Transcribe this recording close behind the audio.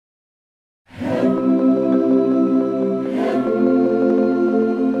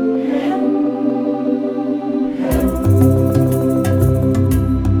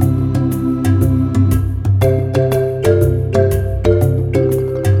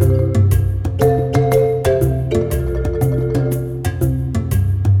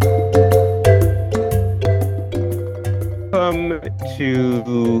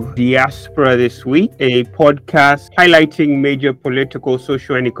Diaspora This Week, a podcast highlighting major political,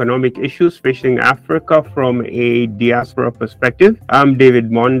 social, and economic issues facing Africa from a diaspora perspective. I'm David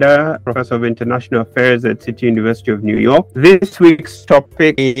Monda, Professor of International Affairs at City University of New York. This week's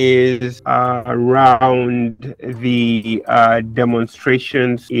topic is around the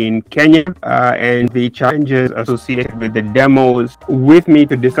demonstrations in Kenya and the challenges associated with the demos. With me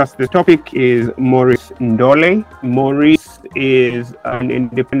to discuss this topic is Maurice Ndole. Maurice is an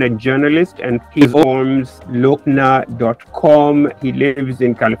independent journalist and he forms lokna.com. He lives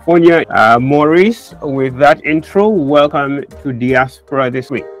in California. Maurice, with that intro, welcome to Diaspora This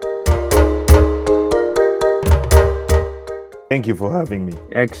Week. Thank you for having me.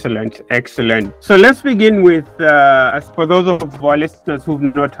 Excellent. So let's begin with, for those of our listeners who've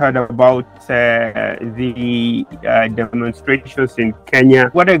not heard about the demonstrations in Kenya,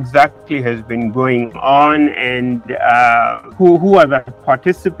 what exactly has been going on, and who are the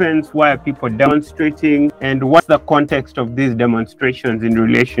participants? Why are people demonstrating? And what's the context of these demonstrations in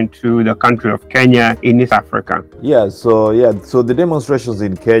relation to the country of Kenya in East Africa? So the demonstrations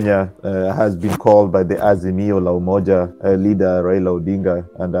in Kenya has been called by the Azimio la Umoja leader Raila Odinga,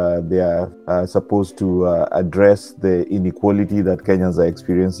 and they are supposed to address the inequality that Kenyans are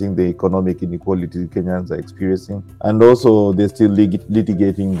experiencing, the economic inequality Kenyans are experiencing, and also they're still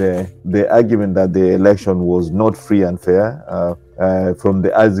litigating the argument that the election was not free and fair. From the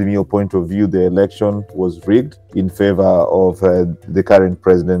Azimio point of view, the election was rigged in favor of the current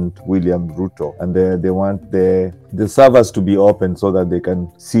president, William Ruto. And they want the servers to be open so that they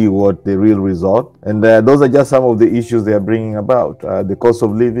can see what the real result. And those are just some of the issues they are bringing about. The cost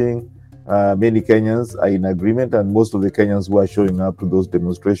of living. Many Kenyans are in agreement, and most of the Kenyans who are showing up to those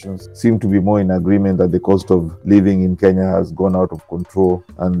demonstrations seem to be more in agreement that the cost of living in Kenya has gone out of control,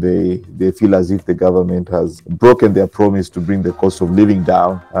 and they feel as if the government has broken their promise to bring the cost of living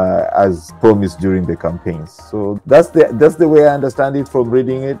down as promised during the campaigns. So that's the way I understand it from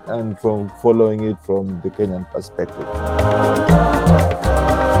reading it and from following it from the Kenyan perspective.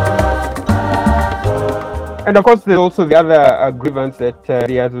 And of course, there's also the other grievance that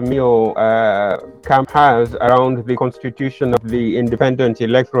the Azimio camp has around the constitution of the Independent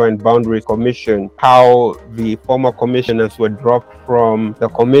Electoral and Boundaries Commission, how the former commissioners were dropped from the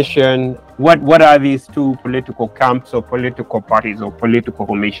commission. What are these two political camps or political parties or political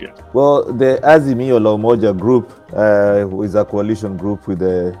commissions? Well, the Azimio la Umoja group is a coalition group with,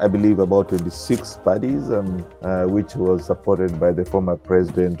 I believe, about 26 parties, which was supported by the former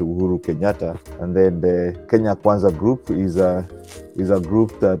president Uhuru Kenyatta. And then the Kenya Kwanza group is a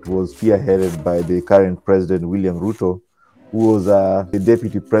group that was spearheaded by the current president William Ruto, who was the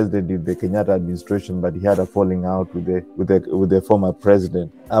deputy president in the Kenyatta administration, but he had a falling out with the former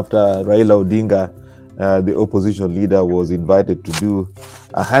president. After Raila Odinga, the opposition leader, was invited to do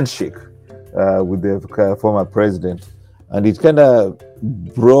a handshake with the former president, and it kind of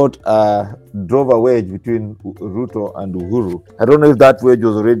drove a wedge between Ruto and Uhuru. I don't know if that wedge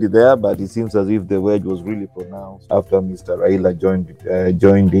was already there, but it seems as if the wedge was really pronounced after Mr. Raila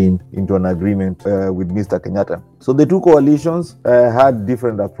joined into an agreement with Mr. Kenyatta. So the two coalitions had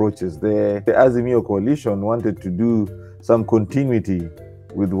different approaches. The Azimio coalition wanted to do some continuity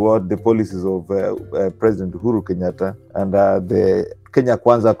with what the policies of President Uhuru Kenyatta, and the Kenya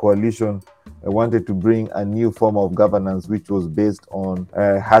Kwanza coalition wanted to bring a new form of governance which was based on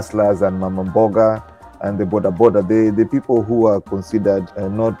hustlers and mama mboga and the boda, the people who are considered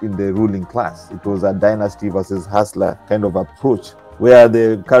not in the ruling class. It was a dynasty versus hustler kind of approach, where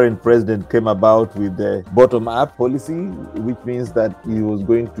the current president came about with the bottom-up policy, which means that he was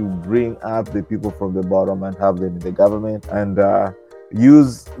going to bring up the people from the bottom and have them in the government and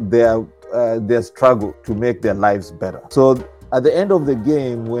use their struggle to make their lives better. So at the end of the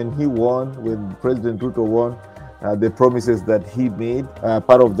game, when President Ruto won, the promises that he made,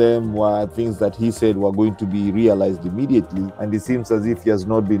 part of them were things that he said were going to be realized immediately. And it seems as if he has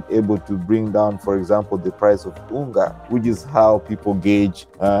not been able to bring down, for example, the price of unga, which is how people gauge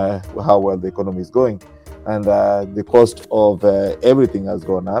how well the economy is going. And the cost of everything has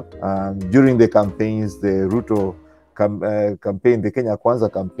gone up. During the campaigns, the Ruto campaign, the Kenya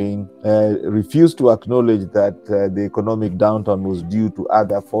Kwanza campaign, refused to acknowledge that the economic downturn was due to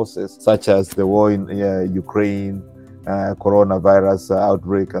other forces, such as the war in Ukraine, coronavirus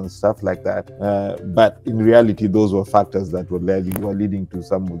outbreak and stuff like that. But in reality, those were factors that were leading to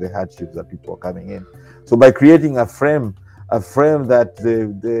some of the hardships that people were coming in. So by creating a frame that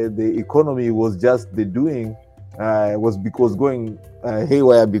the economy was just the doing, was because going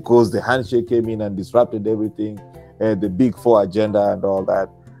haywire because the handshake came in and disrupted everything, the Big Four agenda and all that.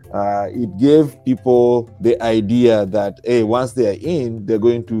 It gave people the idea that, hey, once they are in, they're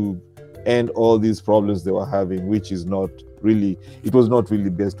going to end all these problems they were having, which is not really, it was not really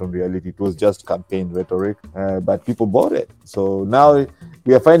based on reality. It was just campaign rhetoric, but people bought it. So now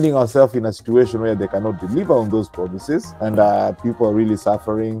we are finding ourselves in a situation where they cannot deliver on those promises, and people are really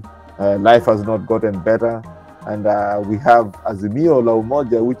suffering. Life has not gotten better. And we have Azimio La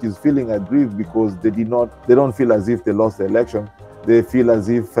Umoja, which is feeling aggrieved because they don't feel as if they lost the election. They feel as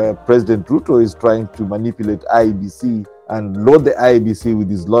if President Ruto is trying to manipulate IEBC and load the IEBC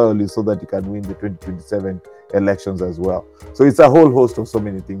with his loyalists so that he can win the 2027 elections as well. So it's a whole host of so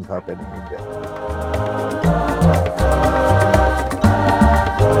many things happening in there.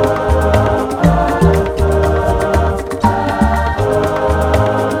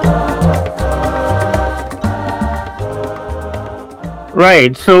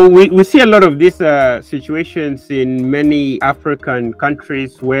 Right. So we see a lot of these situations in many African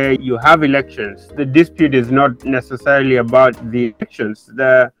countries where you have elections. The dispute is not necessarily about the elections.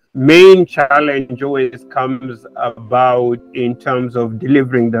 The main challenge always comes about in terms of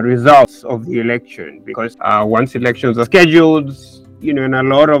delivering the results of the election, because once elections are scheduled, in a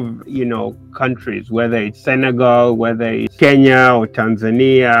lot of, countries, whether it's Senegal, whether it's Kenya or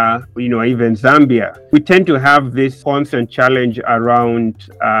Tanzania, even Zambia, we tend to have this constant challenge around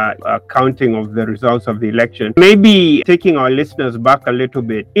counting of the results of the election. Maybe taking our listeners back a little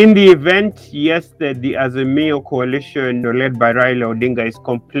bit. In the event, yes, that the Azimio coalition led by Raila Odinga is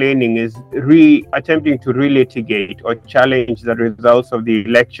complaining, is attempting to relitigate or challenge the results of the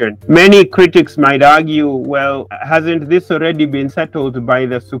election, many critics might argue, well, hasn't this already been settled by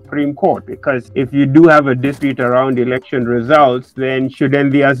the Supreme Court? Because if you do have a dispute around election results, then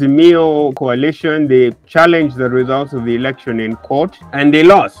shouldn't the Azimio coalition, they challenged the results of the election in court and they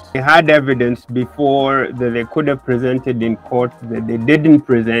lost. They had evidence before that they could have presented in court that they didn't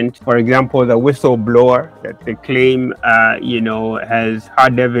present. For example, the whistleblower that they claim, has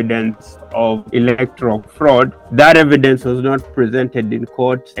hard evidence of electoral fraud. That evidence was not presented in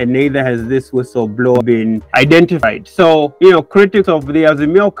court, and neither has this whistleblower been identified. So, critics of the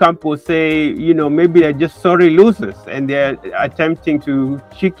Azimio camp will say, maybe they're just sorry losers and they're attempting to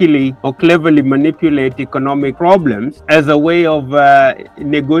cheekily or cleverly manipulate economic problems as a way of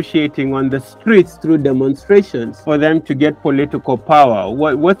negotiating on the streets through demonstrations for them to get political power.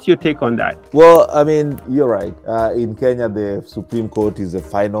 What's your take on that? Well, I mean, you're right. In Kenya, the Supreme Court is the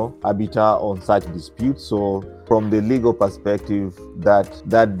final arbiter on such disputes. So from the legal perspective,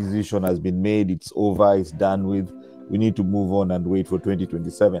 that decision has been made, it's over, it's done with. We need to move on and wait for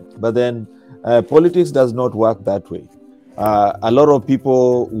 2027. But then politics does not work that way. A lot of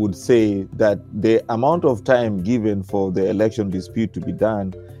people would say that the amount of time given for the election dispute to be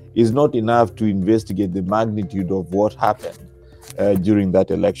done is not enough to investigate the magnitude of what happened during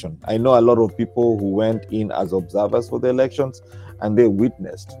that election. I know a lot of people who went in as observers for the elections, and they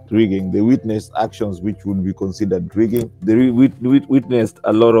witnessed rigging. They witnessed actions which would be considered rigging. They witnessed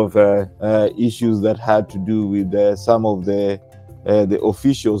a lot of issues that had to do with some of the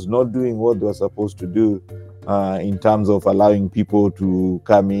officials not doing what they were supposed to do in terms of allowing people to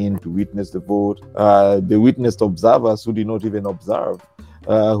come in to witness the vote. They witnessed observers who did not even observe,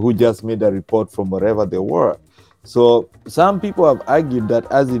 who just made a report from wherever they were. So some people have argued that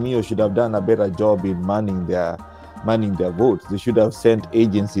Azimio should have done a better job in manning their votes. They should have sent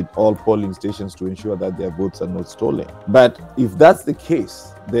agents in all polling stations to ensure that their votes are not stolen. But if that's the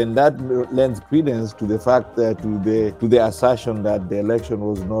case, then that lends credence to the fact that to the assertion that the election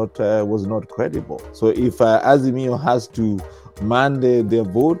was not credible. So if Azimio has to man their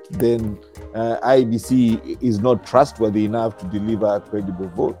vote, then IEBC is not trustworthy enough to deliver a credible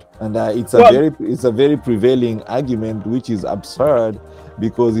vote, and it's a very prevailing argument, which is absurd,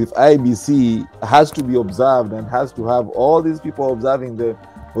 because if IEBC has to be observed and has to have all these people observing them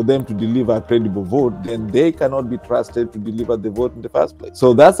for them to deliver a credible vote, then they cannot be trusted to deliver the vote in the first place.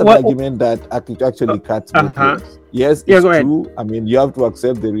 So that's an argument that actually cuts both ways. Yes, it's true. I mean, you have to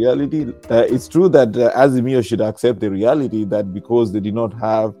accept the reality. It's true that Azimio should accept the reality that because they did not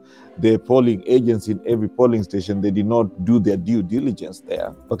have the polling agents in every polling station, they did not do their due diligence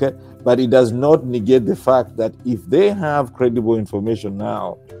there. Okay, but it does not negate the fact that if they have credible information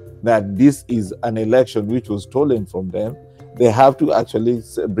now that this is an election which was stolen from them, they have to actually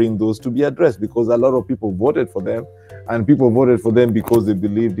bring those to be addressed, because a lot of people voted for them, and people voted for them because they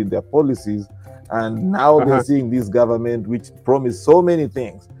believed in their policies. And now they're seeing this government which promised so many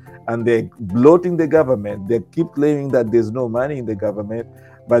things, and they're bloating the government. They keep claiming that there's no money in the government,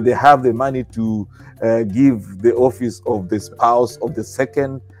 but they have the money to give the office of the spouse of the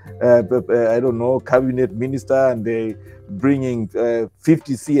second cabinet minister, and they bringing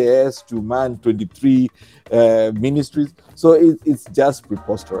 50 CAS to man 23 ministries. So it's just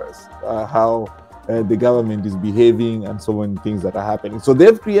preposterous how the government is behaving and so many things that are happening. So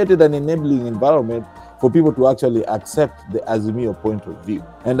they've created an enabling environment for people to actually accept the Azimio point of view.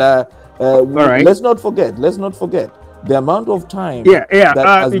 And right. let's not forget the amount of time that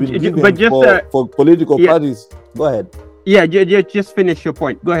has been given for political parties. Go ahead. Yeah, just finish your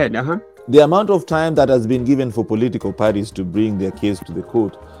point. Go ahead. The amount of time that has been given for political parties to bring their case to the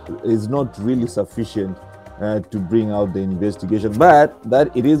court is not really sufficient to bring out the investigation. But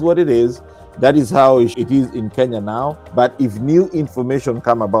that it is what it is. That is how it is in Kenya now. But if new information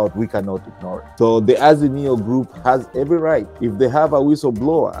come about, we cannot ignore it. So the Azimio group has every right. If they have a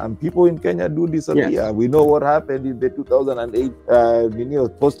whistleblower, and people in Kenya do disappear. Yes. We know what happened in the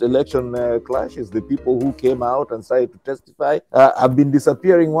 2008 post-election clashes. The people who came out and started to testify have been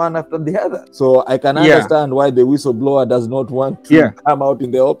disappearing one after the other. So I can understand why the whistleblower does not want to come out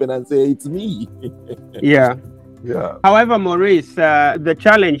in the open and say, it's me. Yeah. However, Maurice, the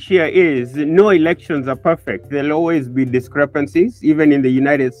challenge here is no elections are perfect. There'll always be discrepancies. Even in the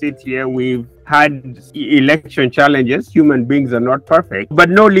United States here, we've had election challenges. Human beings are not perfect, but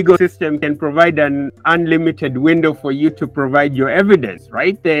no legal system can provide an unlimited window for you to provide your evidence,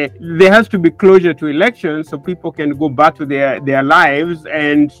 right? There has to be closure to elections so people can go back to their lives.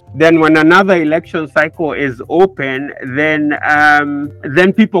 And then when another election cycle is open,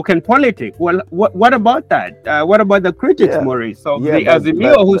 then people can politic. Well, what about that? What about the critics, Maurice, of the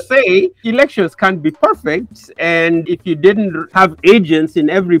Azimio who say elections can't be perfect, and if you didn't have agents in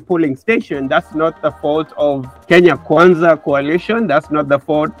every polling station, that's not the fault of Kenya Kwanza Coalition. That's not the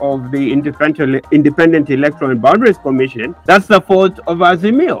fault of the Independent Electoral and Boundaries Commission. That's the fault of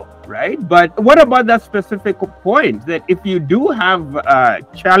Azimio, right? But what about that specific point that if you do have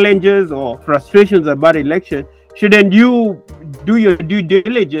challenges or frustrations about election, shouldn't you do your due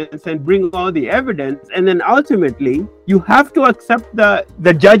diligence and bring all the evidence? And then ultimately, you have to accept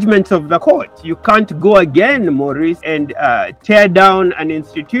the judgments of the court. You can't go again, Maurice, and tear down an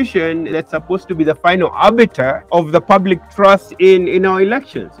institution that's supposed to be the final arbiter of the public trust in our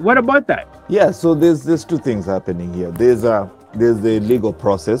elections. What about that? Yeah, so there's two things happening here. There's the legal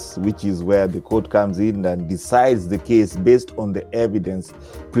process, which is where the court comes in and decides the case based on the evidence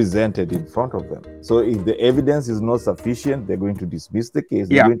presented in front of them. So if the evidence is not sufficient, they're going to dismiss the case.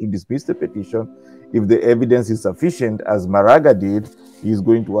 They're going to dismiss the petition. If the evidence is sufficient, as Maraga did, he's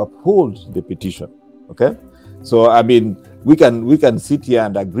going to uphold the petition. Okay? So, I mean, we can sit here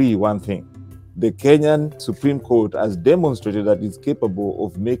and agree one thing. The Kenyan Supreme Court has demonstrated that it's capable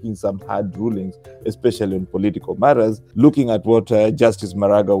of making some hard rulings, especially on political matters, looking at what Justice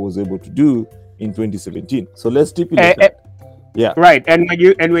Maraga was able to do in 2017. So let's stipulate that. Yeah. Right. And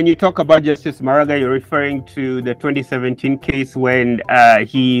when you talk about Justice Maraga, you're referring to the 2017 case when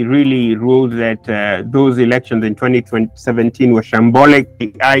he really ruled that those elections in 2017 were shambolic.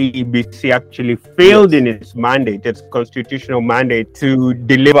 The IEBC actually failed in its mandate, its constitutional mandate, to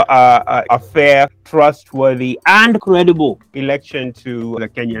deliver a fair, trustworthy, and credible election to the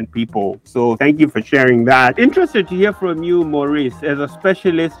Kenyan people. So thank you for sharing that. Interested to hear from you, Maurice, as a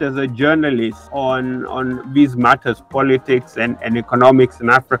specialist, as a journalist on these matters, politics and economics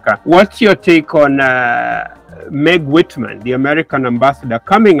in Africa. What's your take on Meg Whitman, the American ambassador,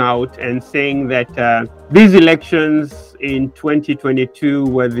 coming out and saying that these elections in 2022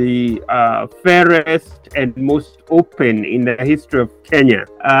 were the fairest and most open in the history of Kenya?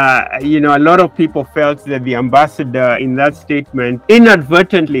 A lot of people felt that the ambassador in that statement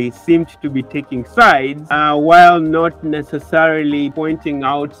inadvertently seemed to be taking sides, while not necessarily pointing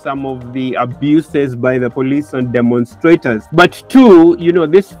out some of the abuses by the police on demonstrators. But two,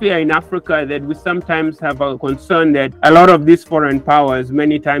 this fear in Africa that we sometimes have a concern that a lot of these foreign powers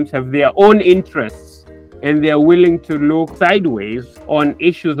many times have their own interests, and they are willing to look sideways on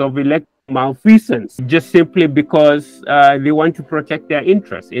issues of electoral malfeasance just simply because they want to protect their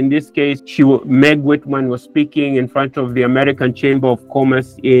interests. In this case, Meg Whitman was speaking in front of the American Chamber of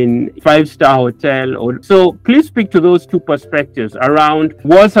Commerce in five-star hotel. So please speak to those two perspectives around,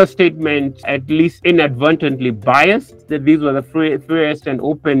 was her statement at least inadvertently biased, that these were the freest and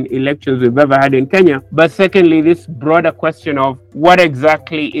open elections we've ever had in Kenya? But secondly, this broader question of what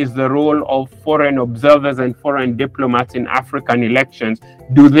exactly is the role of foreign observers and foreign diplomats in African elections?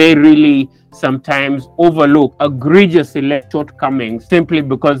 Do they really sometimes overlook egregious shortcomings simply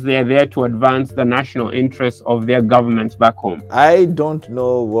because they are there to advance the national interests of their governments back home? I don't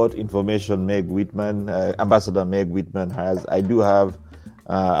know what information Ambassador Meg Whitman has. I do have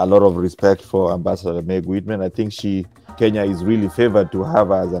a lot of respect for Ambassador Meg Whitman. I think she Kenya is really favored to have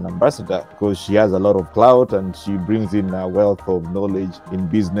her as an ambassador because she has a lot of clout and she brings in a wealth of knowledge in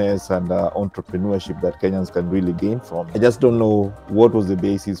business and entrepreneurship that Kenyans can really gain from. I just don't know what was the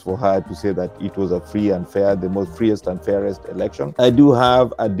basis for her to say that it was a free and fair, the most freest and fairest election. I do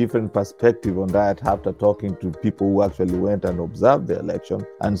have a different perspective on that after talking to people who actually went and observed the election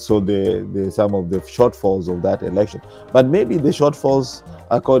and saw some of the shortfalls of that election. But maybe the shortfalls,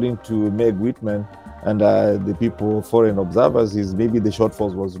 according to Meg Whitman and the people, foreign observers, is maybe the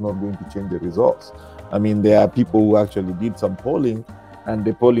shortfalls was not going to change the results. I mean, there are people who actually did some polling, and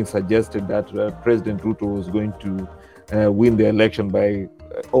the polling suggested that President Ruto was going to win the election by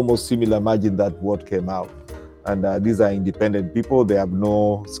almost similar margin that what came out. And these are independent people. They have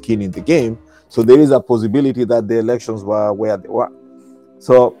no skin in the game. So there is a possibility that the elections were where they were.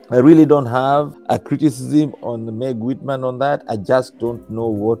 So I really don't have a criticism on Meg Whitman on that. I just don't know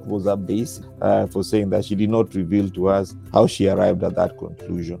what was her basis for saying that. She did not reveal to us how she arrived at that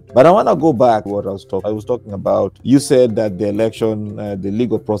conclusion. But I want to go back to what I was talking about. You said that the election, the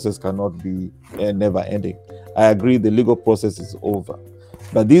legal process cannot be never ending. I agree, the legal process is over.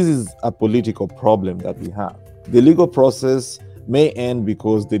 But this is a political problem that we have. The legal process may end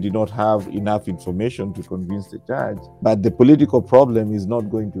because they did not have enough information to convince the judge. But the political problem is not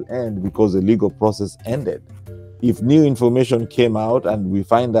going to end because the legal process ended. If new information came out and we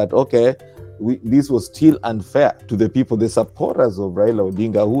find that, okay, this was still unfair to the people, the supporters of Raila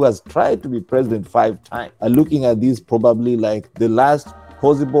Odinga, who has tried to be president 5 times, are looking at this probably like the last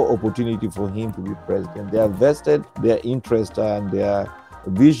possible opportunity for him to be president. They have vested their interest and their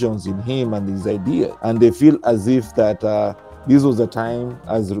visions in him and his ideas. And they feel as if that this was a time,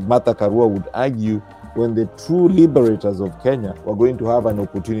 as Martha Karua would argue, when the true liberators of Kenya were going to have an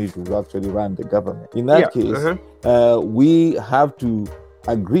opportunity to actually run the government. In that case, we have to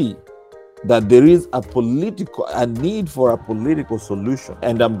agree that there is a need for a political solution.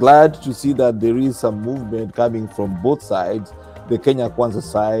 And I'm glad to see that there is some movement coming from both sides, the Kenya Kwanza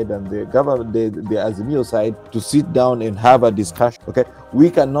side and the government, the Azimio side, to sit down and have a discussion. Okay, we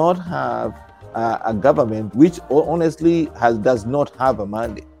cannot have a government which honestly does not have a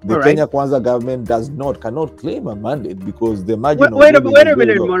mandate. The Kenya Kwanza government cannot claim a mandate because the margin. Wait a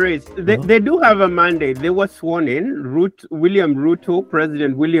minute, Maurice. They do have a mandate. They were sworn in.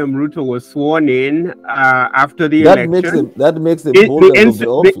 President William Ruto was sworn in after the election. That makes them holders of the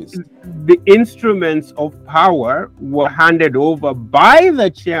office. The instruments of power were handed over by the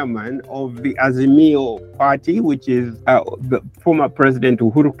chairman of the Azimio party, which is the former President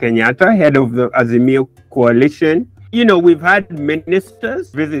Uhuru Kenyatta, head of the Azimio coalition. You know, we've had ministers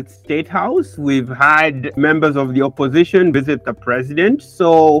visit State House. We've had members of the opposition visit the president.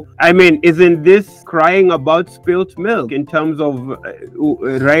 So, I mean, isn't this crying about spilt milk in terms of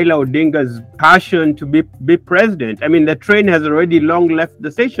Raila Odinga's passion to be president? I mean, the train has already long left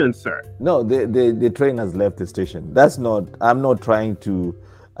the station, sir. No, the train has left the station. I'm not trying to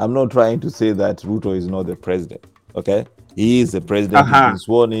say that Ruto is not the president. Okay? He is the president. He's been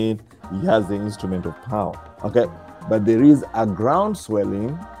sworn in. He has the instrument of power. Okay? But there is a ground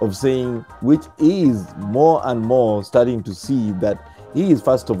swelling of saying, which is more and more starting to see that he is,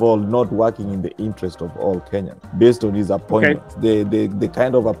 first of all, not working in the interest of all Kenyans based on his appointments. Okay. The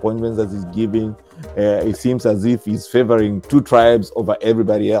kind of appointments that he's giving, it seems as if he's favoring 2 tribes over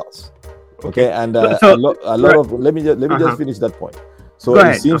everybody else. Okay, and a lot of let me just finish that point. So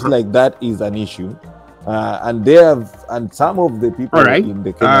it seems like that is an issue. And some of the people in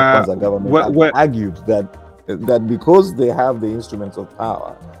the Kenya Kwanza government have argued that because they have the instruments of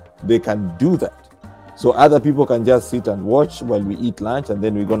power, they can do that. So other people can just sit and watch while we eat lunch, and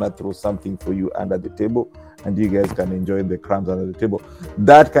then we're going to throw something for you under the table, and you guys can enjoy the crumbs under the table.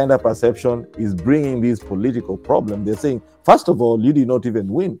 That kind of perception is bringing this political problem. They're saying, first of all, you did not even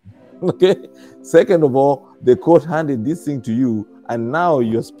win. Okay. Second of all, the court handed this thing to you, and now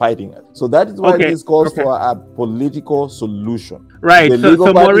you're spiting it. So that is why this calls for a political solution. Right. The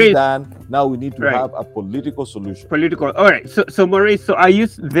legal part is done. Now we need to have a political solution. All right. So Maurice, so are you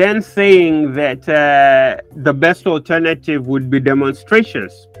then saying that the best alternative would be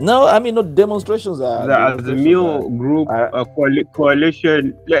demonstrations? No, I mean, not demonstrations. The Azimio group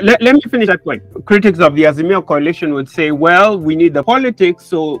coalition. Let me finish that point. Critics of the Azimio coalition would say, well, we need the politics.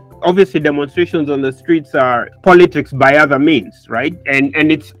 So obviously demonstrations on the streets are politics by other means, right?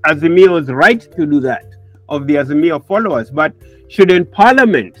 And it's Azimio's right to do that, of the Azimio followers. But shouldn't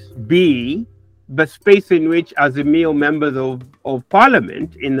Parliament be the space in which Azimio members of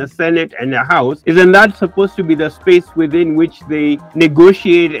parliament in the Senate and the House, isn't that supposed to be the space within which they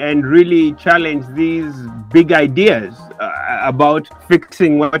negotiate and really challenge these big ideas about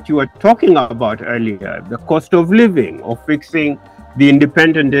fixing what you were talking about earlier, the cost of living, or fixing the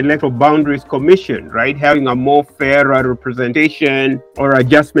Independent Electoral Boundaries Commission, right? Having a more fairer representation or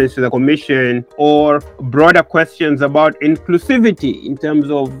adjustments to the commission, or broader questions about inclusivity in terms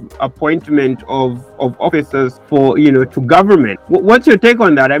of appointment of officers for, to government. What's your take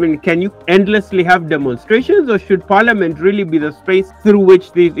on that? I mean, can you endlessly have demonstrations, or should Parliament really be the space through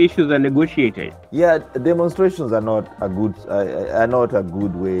which these issues are negotiated? Yeah, demonstrations are not a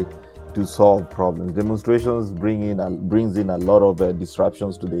good way to solve problems. Demonstrations brings in a lot of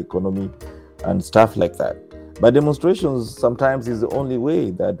disruptions to the economy and stuff like that. But demonstrations sometimes is the only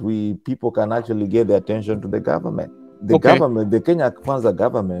way that people can actually get the attention to the government. The Kenya Kwanza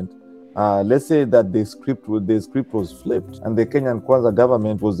government, let's say that the script was flipped and the Kenyan Kwanza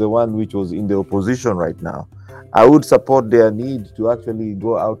government was the one which was in the opposition right now. I would support their need to actually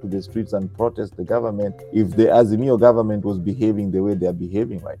go out to the streets and protest the government if the Azimio government was behaving the way they are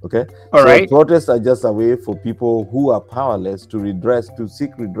behaving, right? Okay. All right. Protests are just a way for people who are powerless to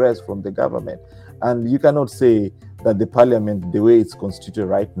seek redress from the government. And you cannot say that the parliament, the way it's constituted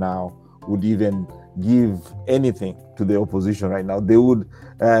right now, would even give anything to the opposition right now.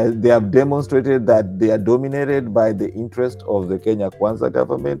 They have demonstrated that they are dominated by the interest of the Kenya Kwanza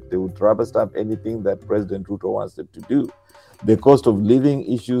government. They would rubber stamp anything that President Ruto wants them to do. The cost of living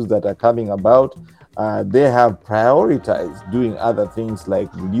issues that are coming about, they have prioritized doing other things like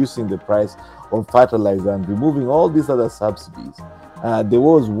reducing the price of fertilizer and removing all these other subsidies. There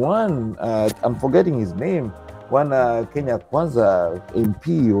was one, I'm forgetting his name, one Kenya Kwanza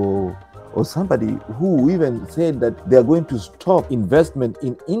MP or somebody who even said that they are going to stop investment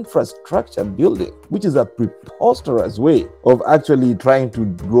in infrastructure building, which is a preposterous way of actually trying to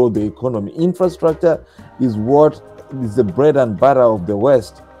grow the economy. Infrastructure is what is the bread and butter of the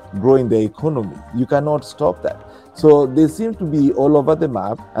West, growing the economy. You cannot stop that. So they seem to be all over the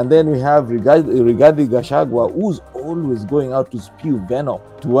map. And then we have Rigathi Gachagua, who's always going out to spew venom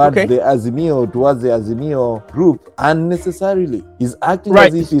towards the Azimio group unnecessarily. He's acting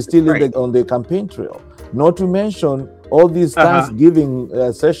as if he's still on the campaign trail. Not to mention all these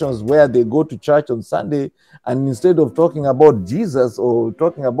Thanksgiving sessions where they go to church on Sunday, and instead of talking about Jesus or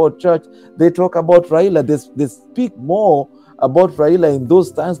talking about church, they talk about Raila. They speak more about Raila in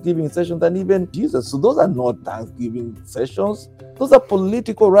those Thanksgiving sessions than even Jesus. So those are not Thanksgiving sessions. Those are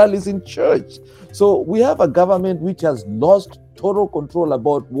political rallies in church. So we have a government which has lost total control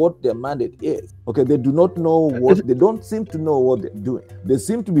about what their mandate is. Okay, they do not know they don't seem to know what they're doing. They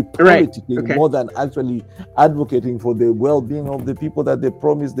seem to be politicking more than actually advocating for the well-being of the people that they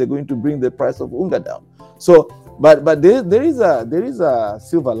promise they're going to bring the price of unga down. So, but there is a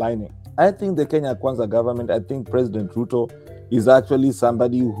silver lining. I think the Kenya Kwanza government, I think President Ruto is actually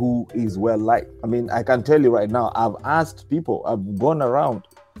somebody who is well liked. I mean, I can tell you right now, I've gone around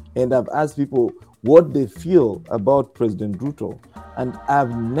and I've asked people what they feel about President Ruto, and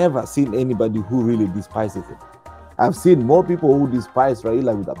I've never seen anybody who really despises him. I've seen more people who despise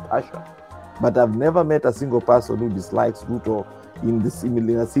Raila with a passion, but I've never met a single person who dislikes Ruto in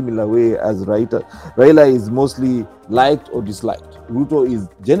a similar way as Raila. Raila is mostly liked or disliked. Ruto is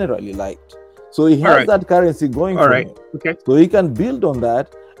generally liked. So he has that currency going for him. Okay. So he can build on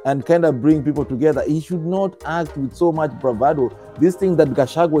that and kind of bring people together. He should not act with so much bravado. This thing that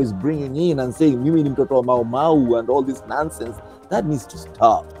Gachagua is bringing in and saying, Mimi ni mtoto wa Mau Mau and all this nonsense, that needs to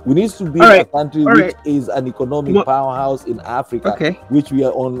stop. We need to be a country which is an economic powerhouse in Africa, which we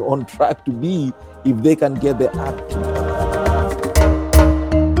are on track to be if they can get their act together.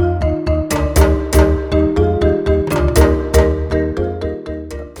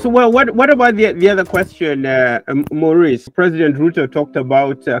 So, well, what about the other question, Maurice? President Ruto talked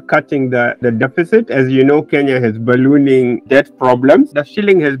about cutting the deficit. As you know, Kenya has ballooning debt problems. The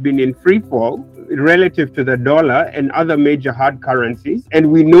shilling has been in free fall relative to the dollar and other major hard currencies. And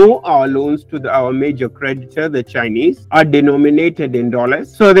we know our loans to our major creditor, the Chinese, are denominated in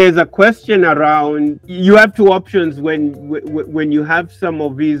dollars. So there's a question around, you have two options when you have some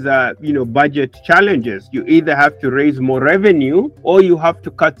of these, budget challenges. You either have to raise more revenue or you have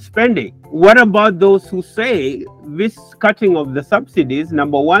to cut spending. What about those who say this cutting of the subsidies?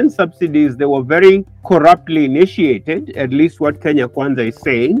 Number one, subsidies, they were very corruptly initiated, at least what Kenya Kwanza is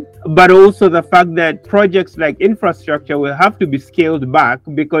saying, but also the fact that projects like infrastructure will have to be scaled back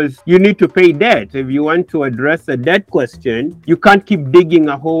because you need to pay debt. If you want to address the debt question, you can't keep digging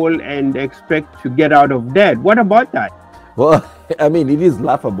a hole and expect to get out of debt. What about that? Well, I mean, it is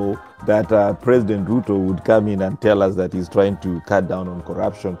laughable that President Ruto would come in and tell us that he's trying to cut down on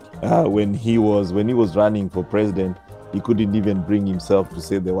corruption. When he was running for president, he couldn't even bring himself to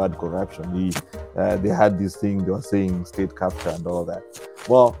say the word corruption. They had this thing, they were saying state capture and all that.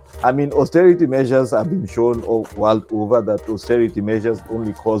 Well, I mean, austerity measures have been shown world over that austerity measures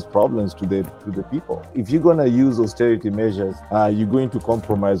only cause problems to the people. If you're going to use austerity measures, you're going to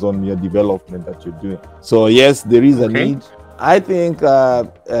compromise on your development that you're doing. So yes, there is a need. I think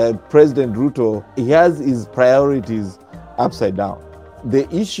President Ruto, he has his priorities upside down. The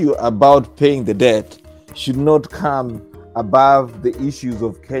issue about paying the debt should not come above the issues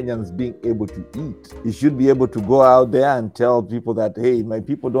of Kenyans being able to eat. He should be able to go out there and tell people that, hey, my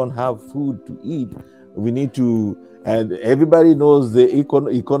people don't have food to eat. We need to, and everybody knows the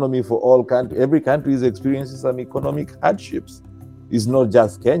economy for all countries. Every country is experiencing some economic hardships. It's not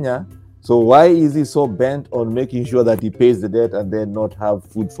just Kenya. So why is he so bent on making sure that he pays the debt and then not have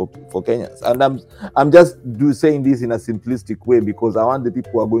food for Kenyans? And I'm just saying this in a simplistic way because I want the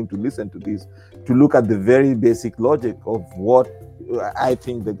people who are going to listen to this to look at the very basic logic of what I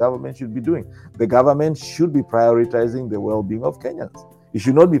think the government should be doing. The government should be prioritizing the well-being of Kenyans. It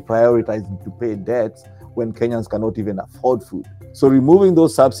should not be prioritizing to pay debts when Kenyans cannot even afford food. So removing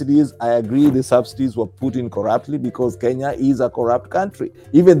those subsidies, I agree the subsidies were put in corruptly because Kenya is a corrupt country.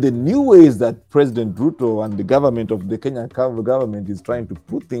 Even the new ways that President Ruto and the government of the Kenyan government is trying to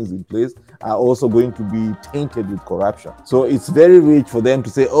put things in place are also going to be tainted with corruption. So it's very rich for them to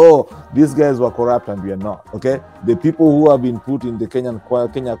say, oh, these guys were corrupt and we are not, okay? The people who have been put in the Kenya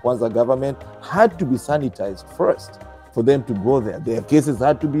Kwanza government had to be sanitized first for them to go there. Their cases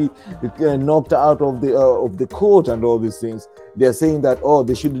had to be knocked out of the court and all these things. They're saying that, oh,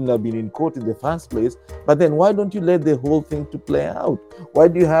 they shouldn't have been in court in the first place. But then why don't you let the whole thing to play out? Why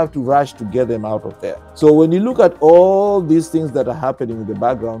do you have to rush to get them out of there? So when you look at all these things that are happening in the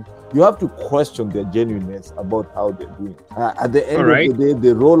background, you have to question their genuineness about how they're doing. At the end of the day,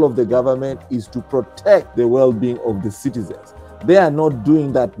 the role of the government is to protect the well-being of the citizens. They are not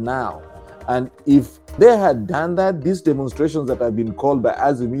doing that now. And if they had done that, these demonstrations that have been called by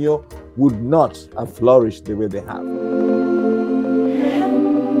Azimio would not have flourished the way they have.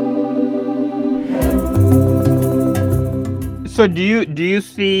 So do you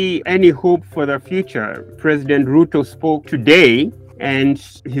see any hope for the future? President Ruto spoke today, and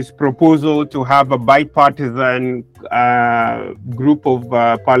his proposal to have a bipartisan group of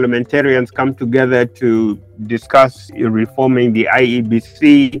parliamentarians come together to discuss reforming the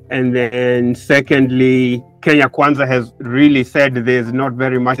IEBC. And then secondly, Kenya Kwanza has really said there's not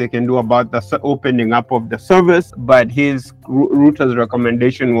very much they can do about the opening up of the service, but Ruto's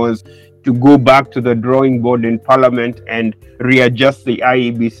recommendation was to go back to the drawing board in Parliament and readjust the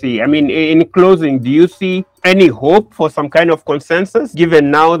IEBC. I mean, in closing, do you see any hope for some kind of consensus,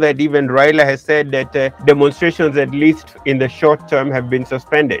 given now that even Raila has said that demonstrations, at least in the short term, have been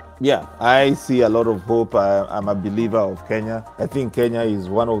suspended? Yeah, I see a lot of hope. I'm a believer of Kenya. I think Kenya is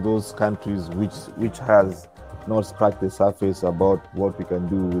one of those countries which has not scratched the surface about what we can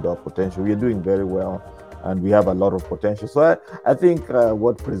do with our potential. We are doing very well, and we have a lot of potential. So I think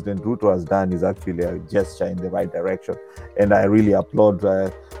what President Ruto has done is actually a gesture in the right direction. And I really applaud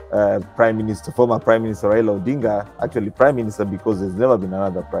former Prime Minister Raila Odinga, actually Prime Minister because there's never been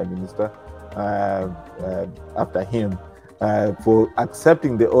another Prime Minister after him, for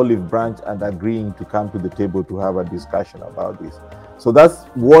accepting the olive branch and agreeing to come to the table to have a discussion about this. So that's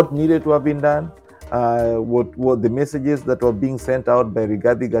what needed to have been done. What the messages that were being sent out by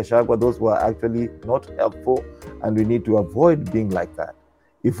Rigathi Gachagua, those were actually not helpful, and we need to avoid being like that.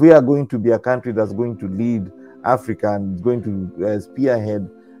 If we are going to be a country that's going to lead Africa and is going to spearhead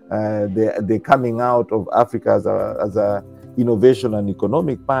the coming out of Africa as a innovation and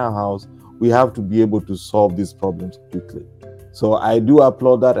economic powerhouse, we have to be able to solve these problems quickly. So I do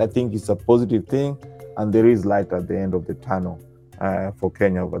applaud that. I think it's a positive thing, and there is light at the end of the tunnel for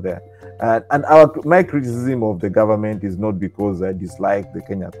Kenya over there. And my criticism of the government is not because I dislike the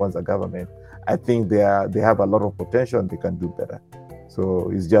Kenya Kwanza government. I think they have a lot of potential and they can do better.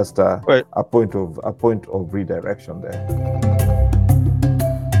 So it's just a point of redirection there.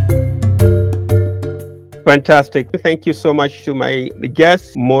 Fantastic. Thank you so much to my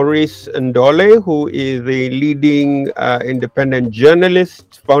guest, Maurice Ndole, who is a leading independent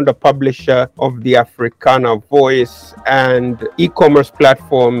journalist, founder, publisher of the Africana Voice and e-commerce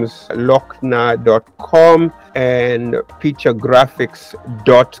platforms lockna.com and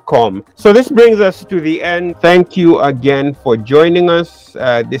picturegraphics.com. So this brings us to the end. Thank you again for joining us.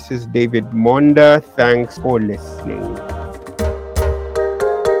 This is David Monda. Thanks for listening.